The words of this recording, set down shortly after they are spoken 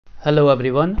Hello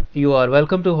everyone, you are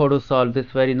welcome to how to solve this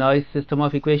very nice system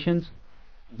of equations.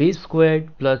 B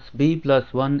squared plus b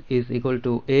plus 1 is equal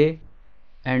to a,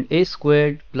 and a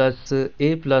squared plus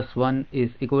a plus 1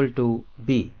 is equal to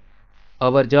b.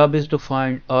 Our job is to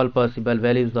find all possible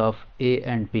values of a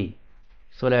and b.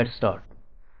 So let's start.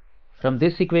 From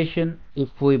this equation, if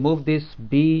we move this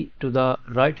b to the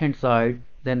right hand side,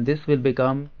 then this will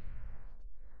become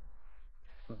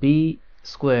b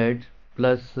squared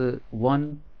plus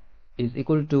 1 is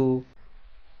equal to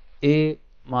a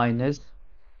minus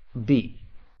b.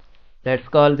 Let's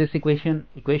call this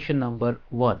equation number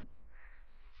 1.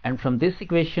 And from this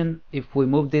equation, if we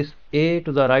move this a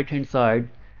to the right hand side,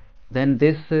 then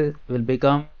this will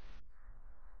become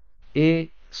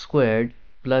a squared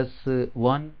plus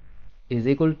 1 is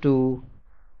equal to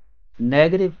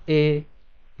negative a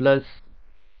plus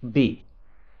b.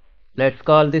 Let's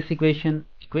call this equation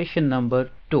number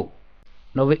 2.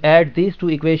 Now we add these two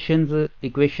equations,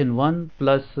 equation 1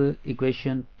 plus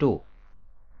equation 2.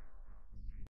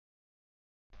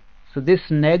 So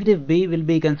this negative b will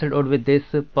be cancelled out with this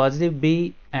positive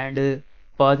b, and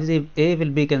positive a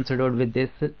will be cancelled out with this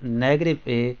negative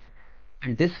a,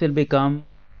 and this will become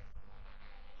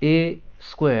a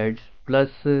squared plus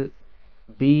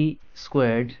b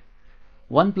squared.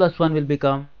 1 plus 1 will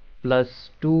become plus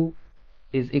 2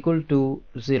 is equal to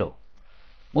 0.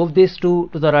 Move this 2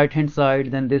 to the right hand side,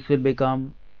 then this will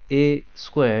become a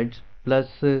squared plus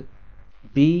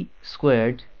b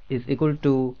squared is equal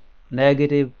to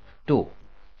negative 2.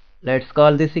 Let's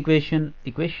call this equation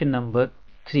number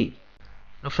 3.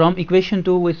 Now from equation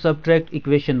 2 we subtract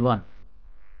equation 1.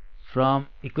 From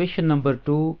equation number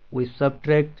 2 we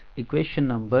subtract equation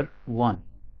number 1.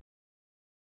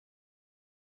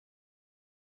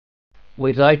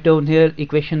 We write down here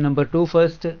equation number 2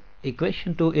 first.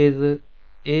 Equation 2 is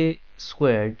a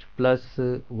squared plus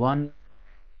 1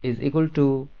 is equal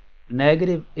to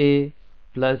negative a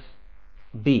plus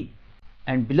b,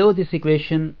 and below this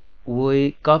equation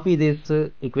we copy this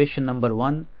equation number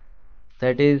 1,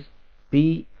 that is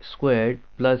b squared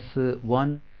plus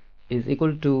 1 is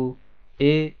equal to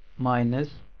a minus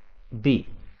b,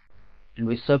 and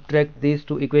we subtract these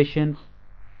two equations.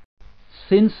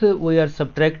 Since we are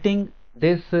subtracting,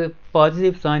 this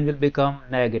positive sign will become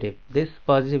negative, this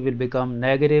positive will become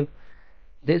negative,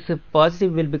 this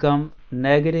positive will become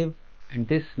negative, and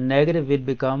this negative will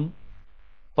become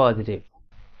positive.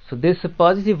 So this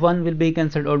positive 1 will be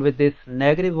cancelled out with this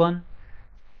negative 1,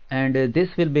 and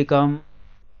this will become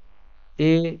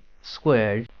a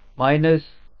squared minus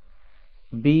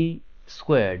b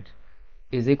squared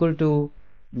is equal to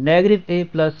negative a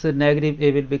plus negative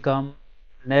a will become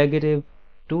negative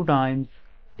 2 times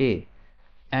a,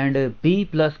 and b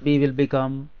plus b will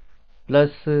become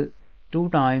plus 2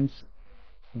 times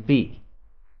b.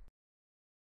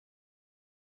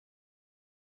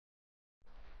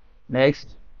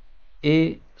 Next,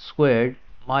 a squared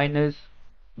minus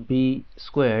b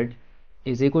squared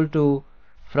is equal to,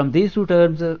 from these two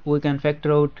terms we can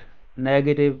factor out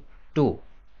negative 2.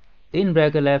 In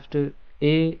bracket left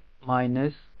a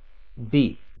minus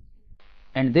b,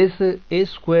 and this a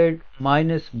squared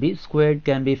minus b squared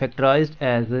can be factorized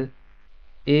as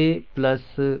a plus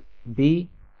b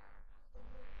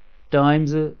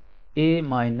times a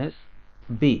minus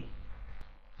b,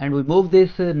 and we move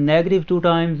this negative 2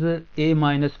 times a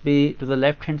minus b to the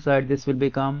left hand side. This will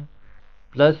become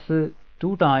plus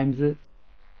 2 times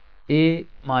a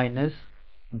minus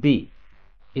b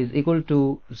is equal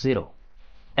to 0.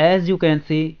 As you can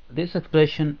see, this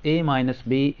expression a minus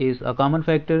b is a common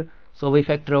factor, so we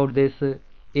factor out this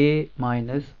a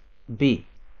minus b,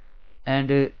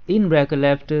 and in bracket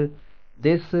left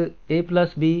this a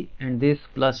plus b and this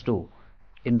plus 2.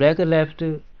 In bracket left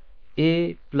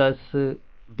a plus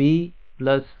b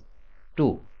plus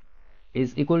 2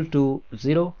 is equal to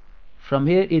 0. From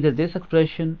here, either this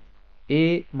expression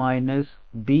a minus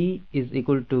b is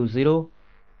equal to 0,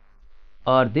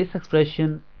 or this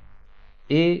expression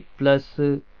a plus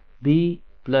b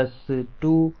plus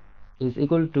 2 is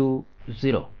equal to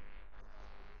 0.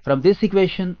 From this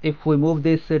equation, if we move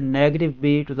this negative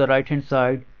b to the right hand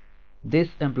side, this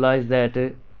implies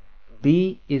that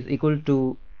b is equal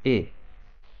to a,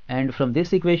 and from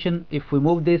this equation, if we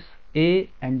move this a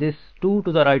and this 2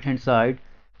 to the right hand side,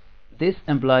 this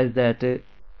implies that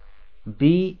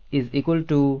b is equal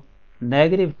to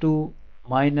negative 2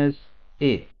 minus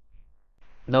a.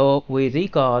 Now we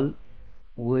recall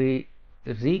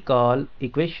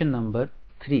equation number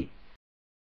 3.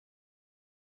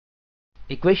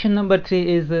 Equation number 3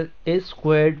 is a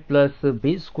squared plus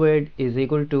b squared is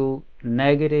equal to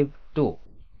negative 2.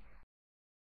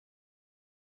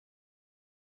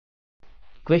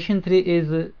 Equation 3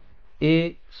 is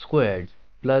a squared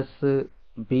plus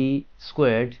b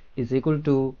squared is equal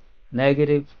to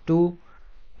negative 2.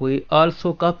 We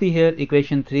also copy here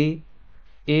equation 3,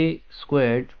 a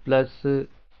squared plus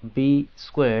b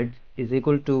squared is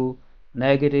equal to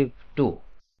negative 2.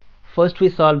 First we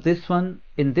solve this one.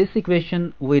 In this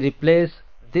equation we replace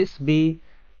this b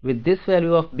with this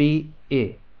value of b,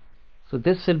 a. So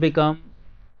this will become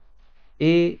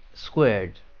a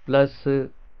squared plus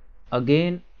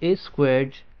again a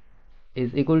squared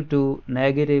is equal to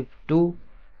negative 2.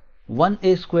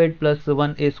 1a squared plus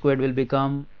 1a squared will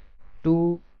become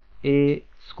 2a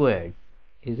squared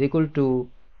is equal to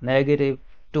negative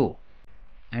 2,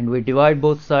 and we divide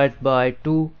both sides by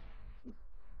 2.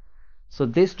 So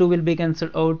this 2 will be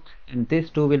cancelled out and this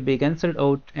 2 will be cancelled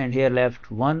out, and here left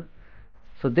 1.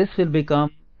 So this will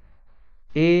become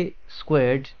a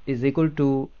squared is equal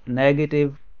to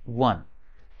negative 1,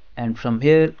 and from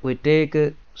here we take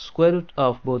square root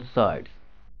of both sides.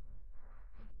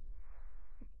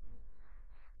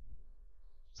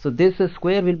 So this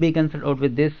square will be cancelled out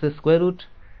with this square root,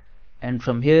 and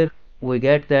from here we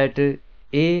get that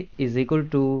a is equal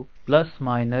to plus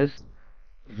minus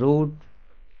root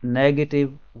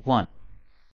negative 1.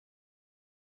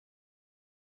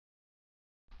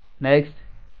 Next,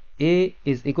 a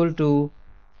is equal to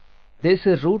this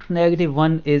root negative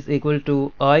 1 is equal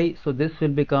to I, so this will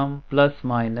become plus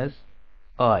minus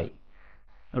I.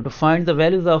 Now to find the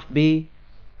values of b,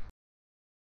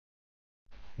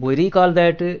 we recall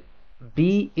that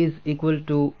b is equal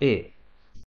to a.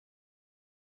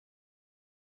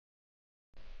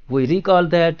 We recall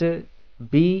that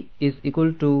b is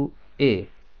equal to a.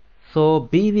 So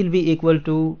b will be equal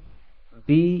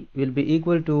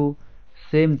to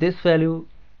same this value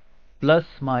plus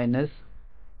minus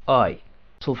I.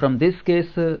 So from this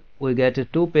case we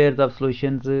get two pairs of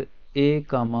solutions, a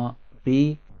comma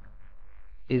b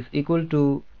is equal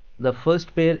to, the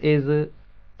first pair is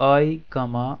I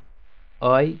comma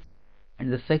I,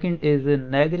 and the second is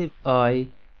negative I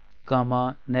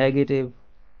comma negative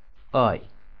I.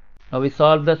 Now we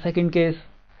solve the second case.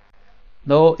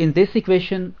 Now in this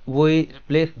equation we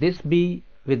replace this b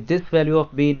with this value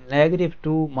of b, negative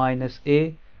 2 minus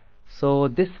a. So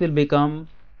this will become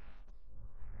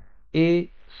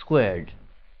a squared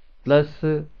plus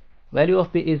value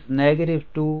of b is negative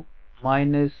 2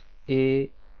 minus a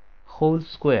whole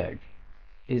squared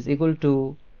is equal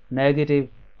to negative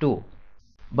 2.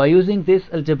 By using this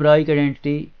algebraic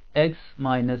identity, x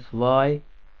minus y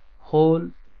whole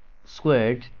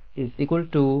squared is equal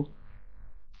to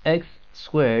x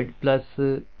squared plus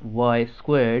y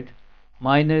squared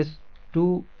minus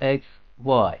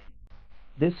 2xy.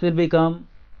 This will become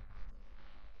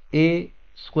a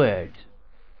squared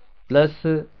plus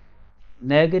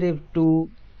negative 2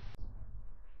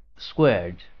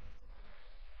 squared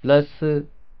plus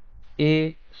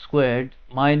a squared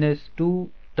minus 2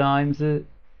 times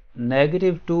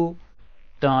negative 2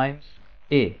 times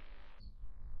a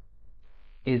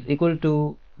is equal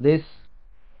to this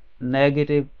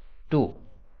negative 2.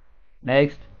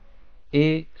 Next,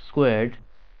 a squared,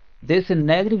 this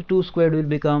negative 2 squared will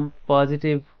become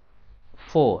positive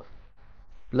 4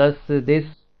 plus this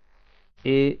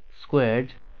a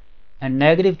squared, and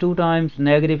negative 2 times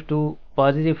negative 2,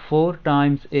 positive 4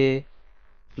 times a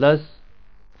plus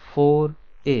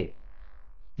 4a.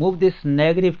 Move this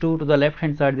negative 2 to the left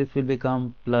hand side, this will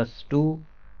become plus 2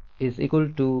 is equal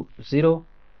to 0,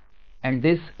 and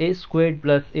this a squared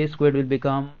plus a squared will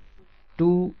become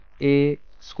 2a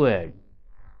squared,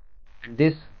 and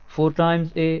this 4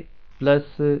 times a plus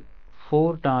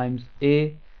 4 times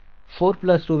a, 4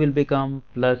 plus 2 will become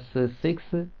plus 6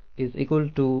 is equal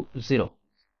to 0.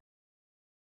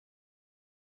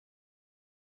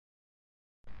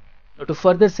 Now to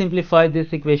further simplify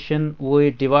this equation,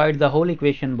 we divide the whole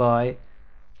equation by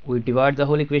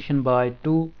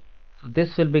 2. So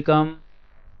this will become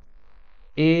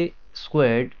a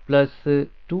squared plus 2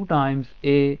 times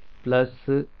a plus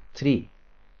 3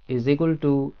 is equal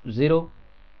to 0.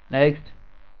 Next,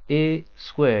 a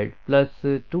squared plus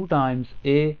 2 times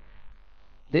a,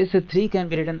 this 3 can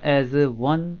be written as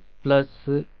 1 plus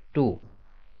 2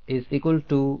 is equal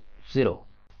to 0.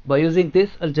 By using this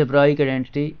algebraic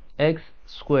identity, x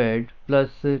squared plus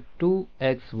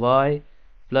 2xy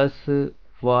plus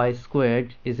y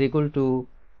squared is equal to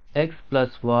x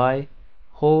plus y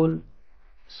whole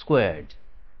squared.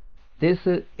 This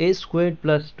a squared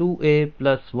plus 2a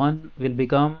plus 1 will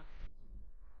become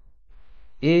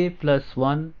a plus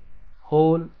 1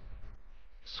 whole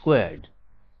squared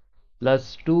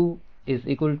plus 2 is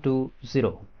equal to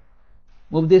 0.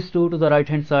 Move this 2 to the right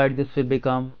hand side, this will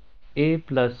become a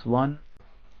plus 1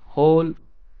 whole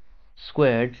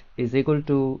squared is equal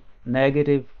to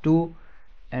negative 2,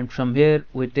 and from here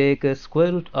we take a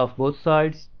square root of both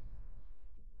sides.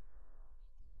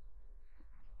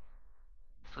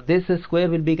 So this square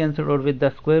will be cancelled out with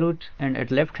the square root, and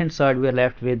at left hand side we are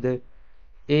left with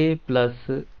a plus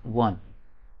 1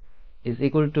 is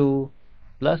equal to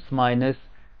plus minus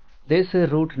this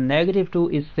root negative 2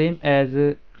 is same as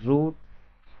root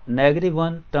negative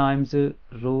 1 times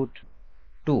root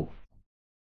 2.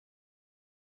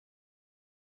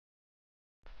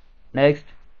 Next,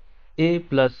 a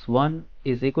plus 1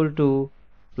 is equal to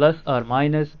plus or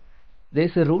minus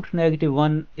this root negative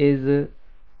 1 is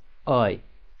I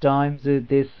times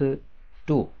this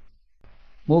 2.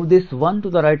 Move this 1 to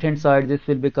the right hand side, this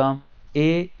will become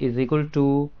a is equal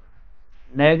to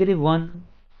negative 1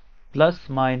 plus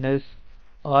minus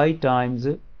I times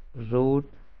root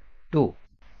 2.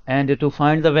 And to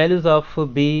find the values of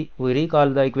b, we recall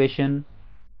the equation.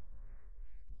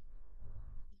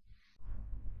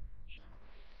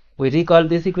 We recall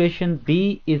this equation,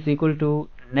 b is equal to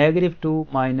negative 2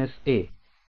 minus a.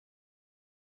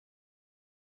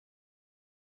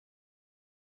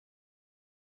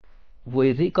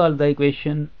 We recall the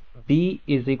equation, b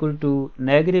is equal to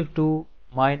negative 2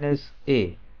 minus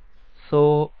a.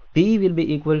 So b will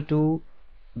be equal to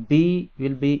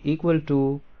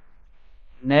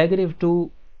negative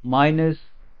 2 minus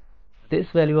this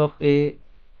value of a,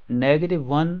 negative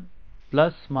 1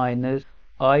 plus minus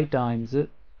I times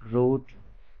root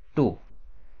 2.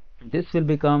 This will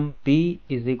become b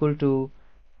is equal to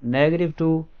negative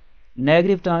 2,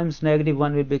 negative times negative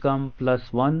 1 will become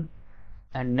plus 1,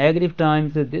 and negative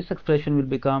times this expression will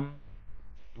become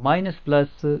minus plus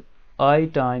I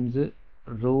times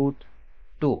root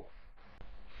 2.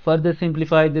 Further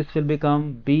simplify, this will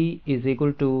become b is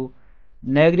equal to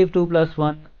negative 2 plus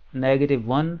 1, negative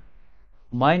 1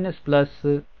 minus plus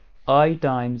I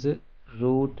times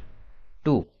root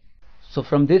 2. So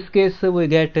from this case we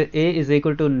get a is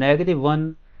equal to negative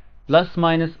 1 plus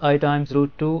minus I times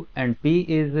root 2, and b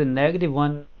is negative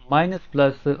 1 minus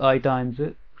plus I times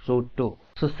root 2.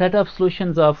 So set of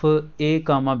solutions of a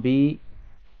comma b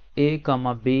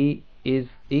is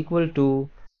equal to,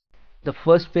 the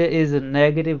first pair is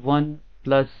negative 1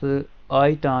 plus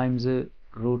I times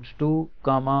root 2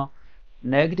 comma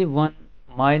negative 1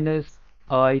 minus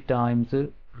I times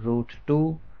root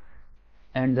 2,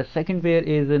 and the second pair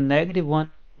is negative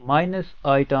 1 minus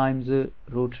I times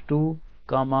root 2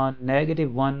 comma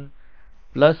negative 1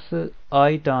 plus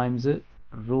I times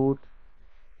root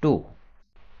 2.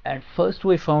 And first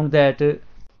we found that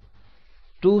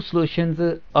two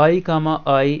solutions I comma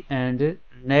I and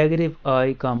negative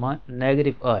I comma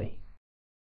negative I.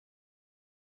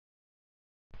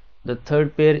 The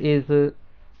third pair is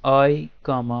I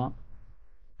comma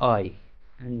I,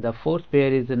 and the fourth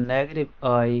pair is negative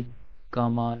I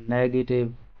comma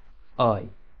negative I.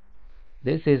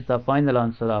 This is the final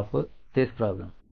answer of this problem.